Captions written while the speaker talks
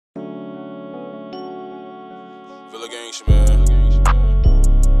Villa gang shit, man.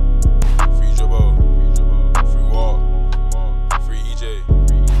 Free Jabbo, free Walk, free EJ.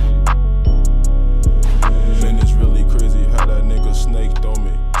 Man, it's really crazy how that nigga snaked on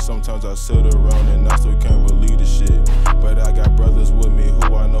me. Sometimes I sit around and I still can't believe the shit. But I got brothers with me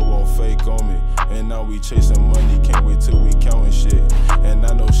who I know won't fake on me. And now we chasing money, can't wait till we counting shit. And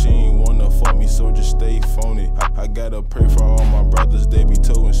I know she ain't wanna fuck me, so just stay phony. I gotta pray for all my brothers, they be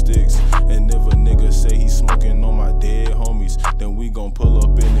towing sticks. And if a nigga say he smoking on my dead homies, then we gon' pull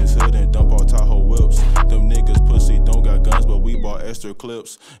up in his hood and dump all Tahoe whips. Them niggas pussy don't got guns, but we bought extra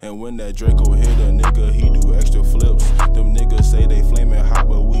clips. And when that Draco hit a nigga, he do extra flips. Them niggas say they flaming hot,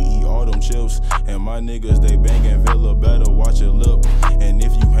 but we eat all them chips. And my niggas, they bangin' Villa, better watch your lip. And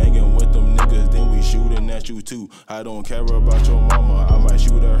if you hangin' with them niggas, then we shootin' at you too. I don't care about your mama, I might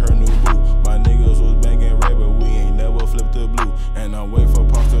shoot at her new boo. My niggas was bangin' red, but we ain't never flipped the blue. And I'm waiting for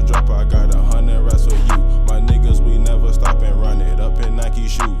Pops to drop, I got 100 rats for you. My niggas, we never stop and run it up in Nike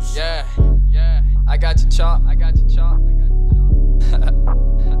shoes. Yeah, I got you, Chop.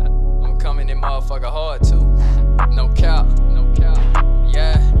 I'm coming in motherfucker hard too. No cap.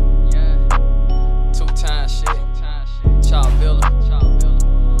 Yeah. 2-time shit. Chop Villa.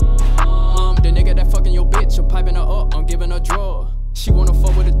 I'm the nigga that fucking your bitch. I'm piping her up, I'm giving her draw. She wanna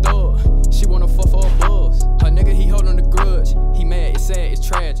fuck with a thug. She wanna fuck for a buzz. Her nigga, he holding the grudge. He mad, it's sad, it's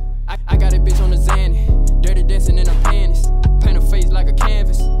tragic. I got a bitch on the Zanny. Dirty dancing in her panties. Paint her face like a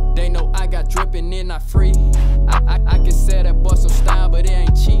canvas. They know I got drippin' and not free. I can sell that boy some style, but it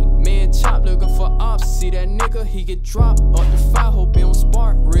ain't cheap. Me and Chop looking for ops. See that nigga, he get dropped up the fire, hope he don't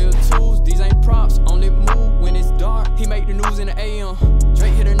spark. Real tools, these ain't props. Only move when it's dark. He make the news in the AM.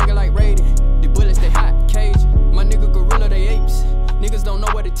 Drake hit a nigga like Raiden. The bullets, they hot, cage. My nigga gorilla, they apes. Niggas don't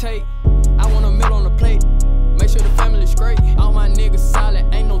know what it take. I want a meal on the plate. Make sure the family's great. All my niggas solid,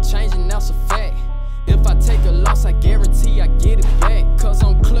 ain't no changing, that's a fact. If I take a loss, I guarantee I get it back. Cause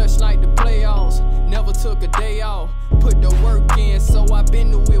I'm clutch like the playoffs. Never took a day off. Put the work in, so I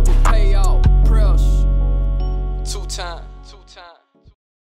been to it with payoff.